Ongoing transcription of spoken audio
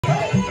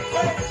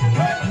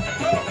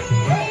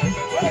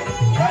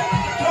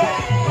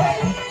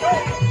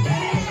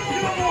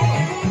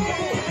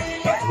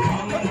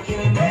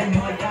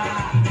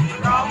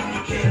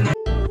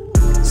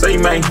Say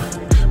man,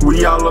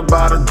 we all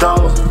about a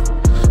dollar.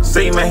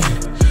 Say man,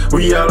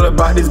 we all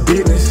about this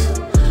business.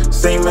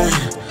 Say man,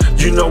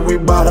 you know we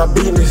about our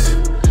business.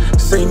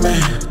 Say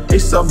man,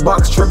 it's a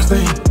box truck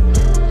thing.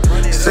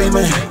 Say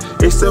man,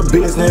 it's a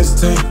business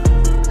thing.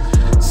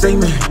 Say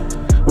man,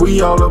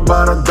 we all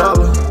about a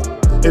dollar.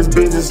 It's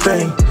business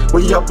thing.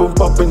 We up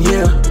in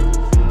here.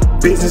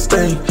 Business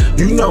thing.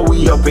 You know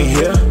we up in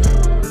here.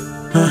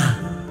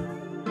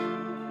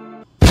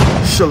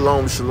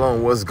 Shalom,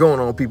 shalom. What's going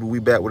on, people? We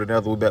back with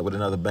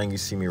another bang. You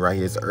see me right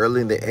here. It's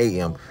early in the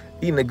AM.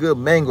 Eating a good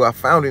mango. I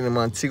found it in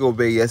Montego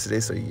Bay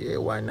yesterday. So yeah,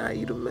 why not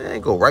eat a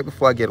mango? Right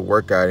before I get a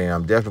workout in.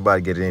 I'm definitely about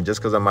to get it in.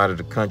 Just because I'm out of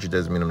the country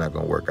doesn't mean I'm not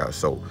going to work out.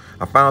 So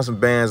I found some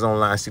bands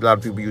online. I see a lot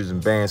of people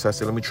using bands. So I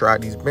said, let me try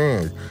these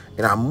bands.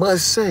 And I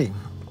must say,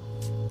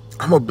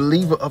 I'm a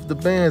believer of the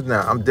bands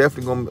now. I'm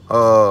definitely going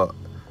to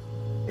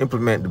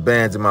implement the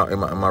bands in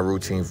my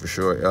routine for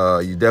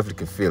sure. You definitely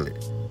can feel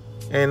it.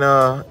 And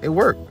it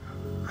worked.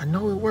 I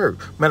know it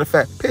worked. Matter of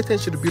fact, pay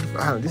attention to the beautiful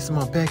island. This is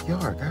my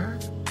backyard,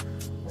 guys.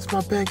 It's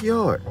my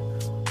backyard.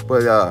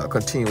 But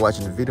continue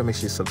watching the video. Make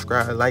sure you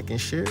subscribe, like,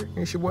 and share. And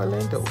it's your boy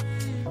Lando.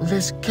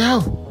 Let's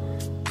go.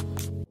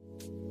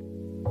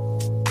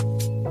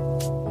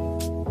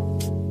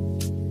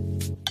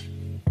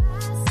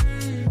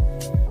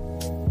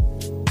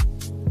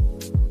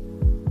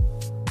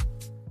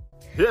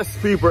 Yes,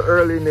 people,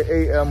 early in the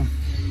AM.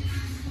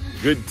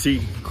 Good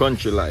tea,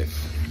 country life.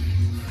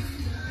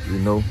 You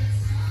know?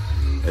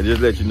 I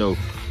just let you know,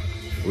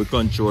 we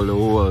control the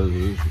whole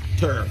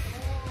turf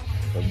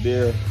up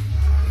there.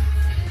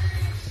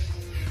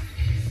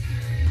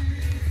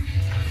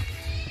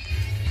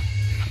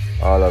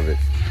 All of it.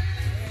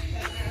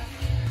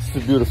 It's a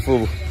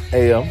beautiful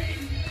AM.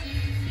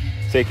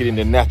 Take it in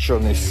the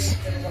naturalness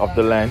of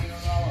the land.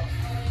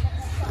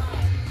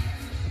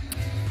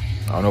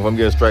 I don't know if I'm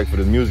getting a strike for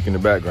the music in the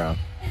background,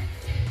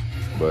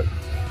 but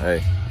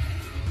hey.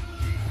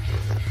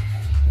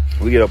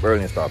 We get up early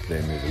and start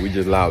playing music. We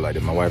just loud like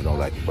that. My wife don't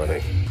like it, but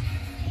hey.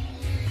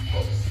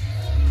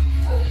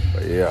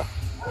 But yeah.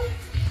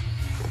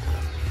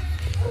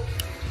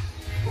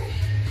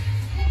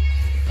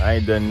 I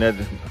ain't done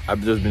nothing. I've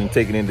just been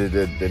taking into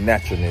the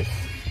naturalness.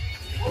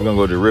 We're gonna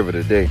go to the river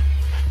today.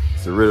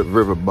 It's a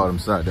river bottom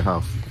side of the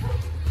house.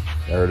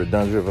 I heard of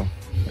Dunn's River.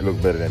 It looks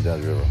better than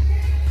Dunn's River.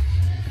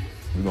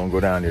 We're gonna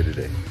go down there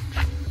today.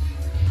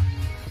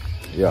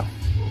 Yeah.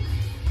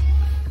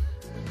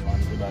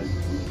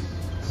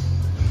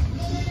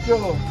 Yo,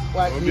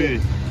 what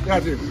okay.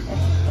 Got it.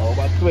 Oh,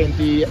 about 20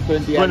 he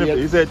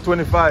said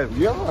 25.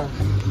 Yeah.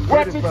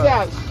 What is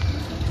that?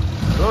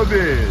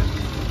 Okay.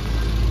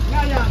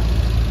 Lion.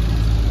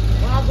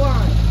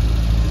 Wagwan.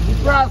 You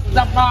cross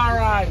the bar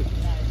right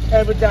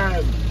every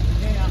time.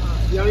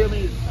 You know what I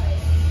mean?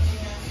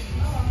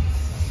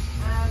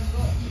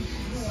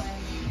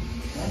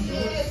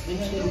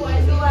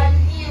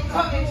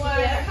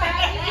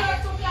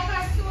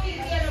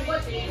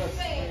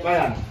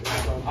 Lion.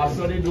 I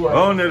saw the door.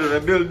 Oh, no, they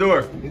built the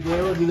door. The door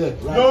over there.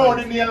 No,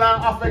 the nail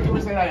affect you,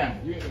 Mr. Lion.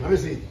 Let me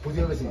see. Put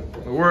it, let me see.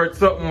 The word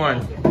something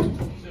one.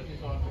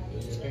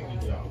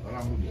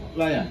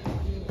 Lion.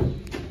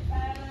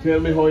 Tell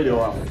me how you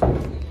are.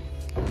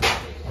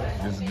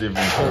 This is different.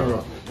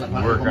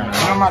 Work on it.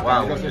 No matter,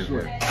 wow, that's for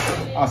sure.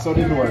 I saw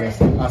the door, I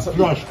saw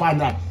no,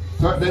 find that.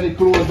 So then it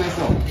closed this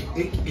up.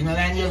 In a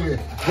line here.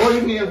 Hold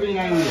it near everything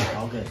I hear.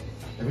 Okay.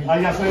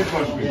 I just saw it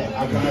first. Yeah,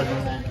 I got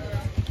it.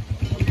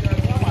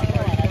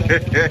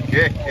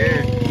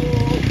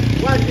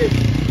 Watch it.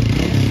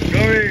 Go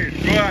in,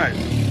 go on.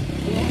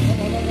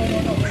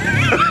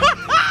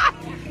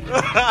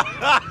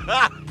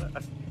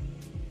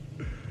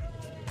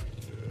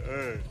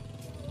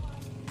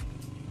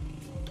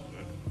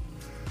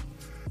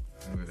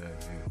 Look at that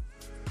view.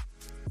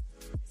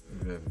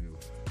 Look at that view.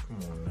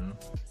 Come on now.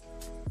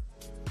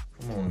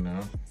 Come on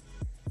now.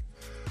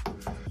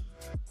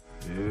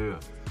 Yeah.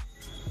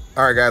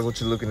 All right, guys, what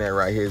you're looking at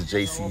right here is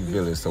JC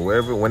Village. So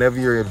whenever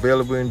you're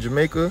available in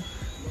Jamaica,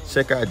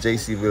 check out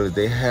JC Village.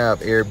 They have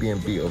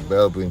Airbnb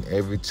available in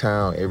every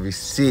town, every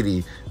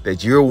city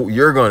that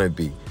you're gonna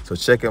be. So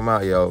check them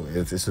out, yo.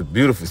 It's a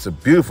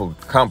beautiful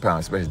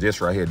compound, especially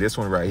this right here. This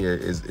one right here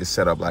is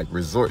set up like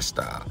resort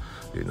style.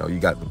 You know, you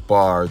got the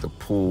bar, the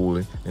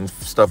pool, and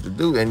stuff to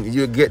do, and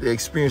you get to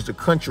experience the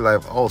country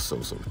life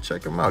also. So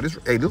check them out.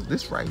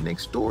 This right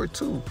next door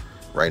too.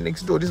 Right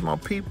next door. This is my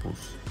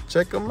peoples.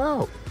 Check them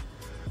out.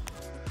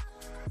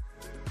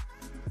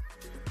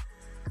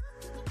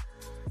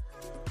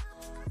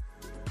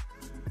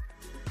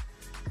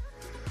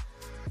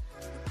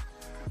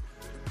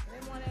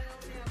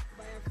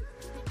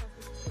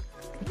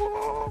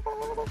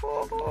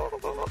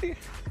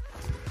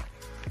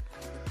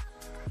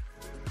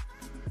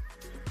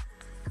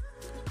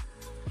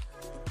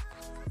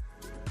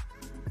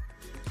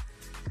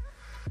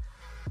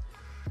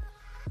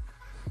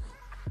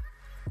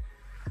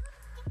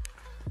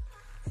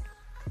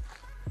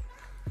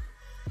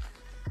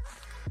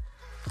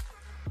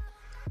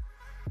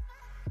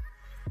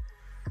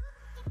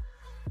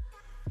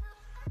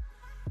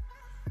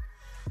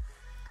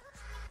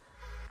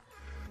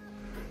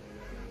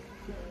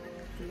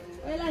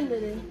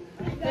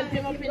 Help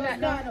him up in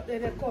that down up there,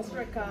 the cost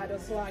record or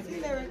so on.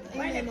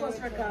 Why the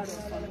cost record?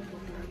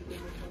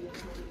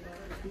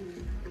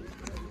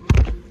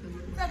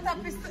 That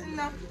up is sitting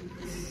now.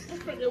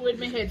 I'm with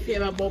my head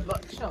feel about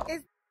but sure.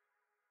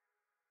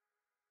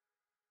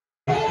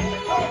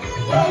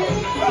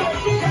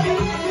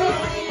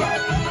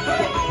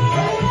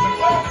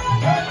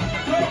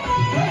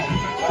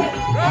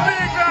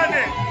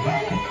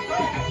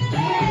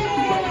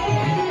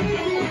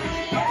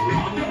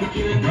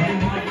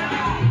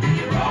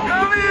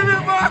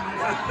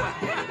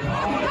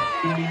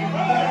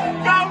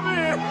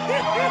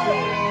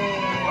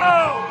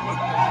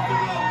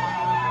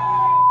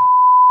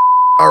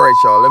 All right,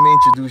 y'all, let me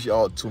introduce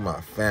y'all to my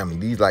family.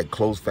 These like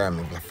close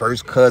family, like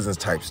first cousins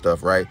type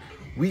stuff, right?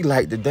 We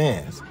like to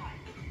dance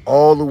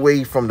all the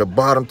way from the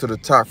bottom to the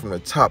top, from the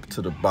top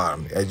to the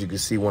bottom. As you can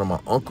see, one of my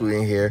uncle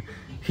in here,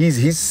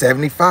 he's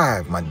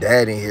 75. My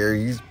dad in here,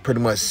 he's pretty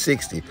much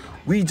 60.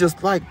 We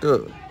just like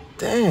to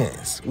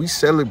dance. We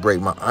celebrate.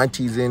 My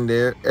auntie's in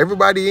there.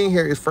 Everybody in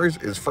here is first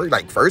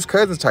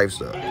cousins type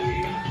stuff.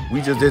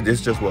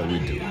 It's just what we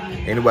do.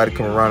 Anybody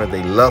come around and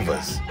they love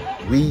us,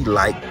 we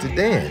like to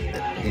dance.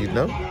 You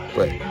know,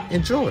 but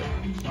enjoy.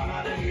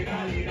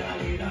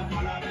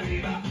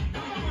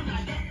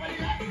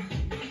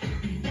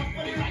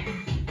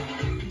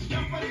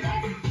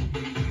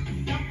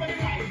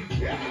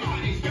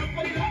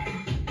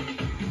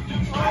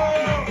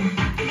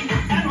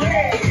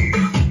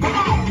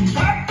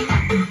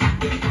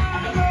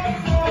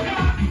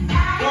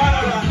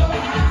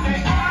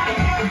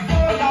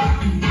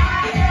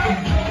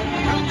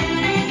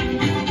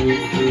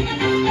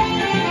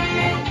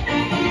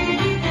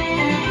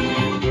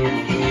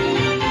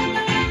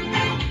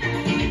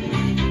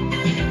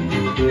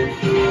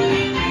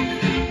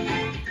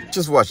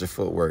 Just watch your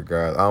footwork,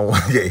 guys. I don't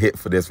want to get hit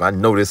for this. I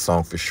know this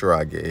song for sure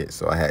I get hit,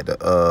 so I had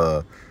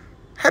to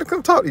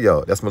come talk to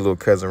y'all. That's my little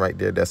cousin right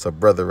there. That's her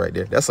brother right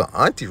there. That's her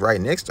auntie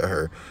right next to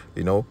her.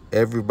 You know,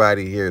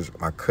 everybody here is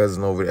my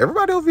cousin over there.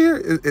 Everybody over here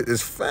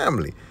is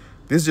family.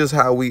 This is just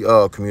how we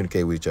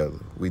communicate with each other.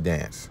 We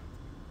dance.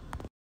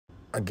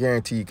 I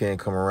guarantee you can't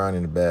come around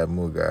in a bad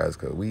mood, guys,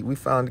 because we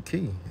found the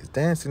key.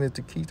 Dancing is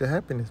the key to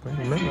happiness, man.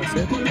 Remember I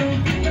said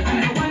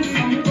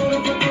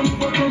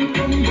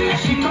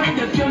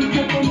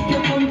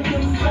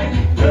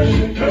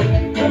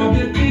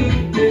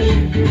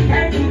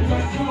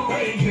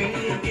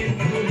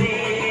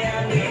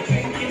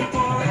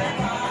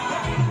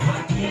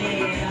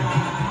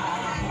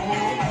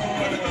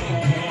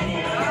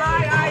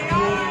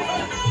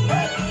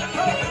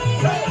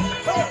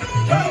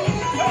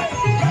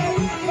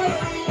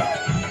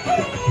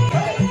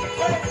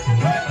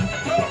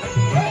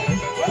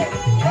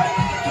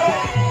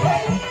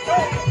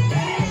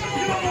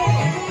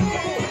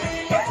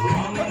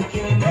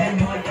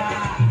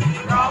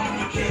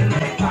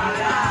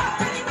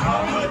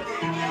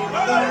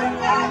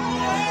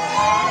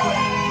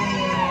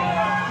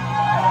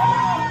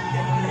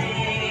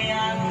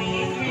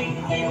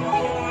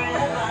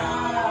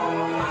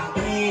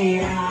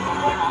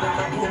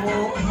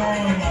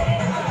Oh,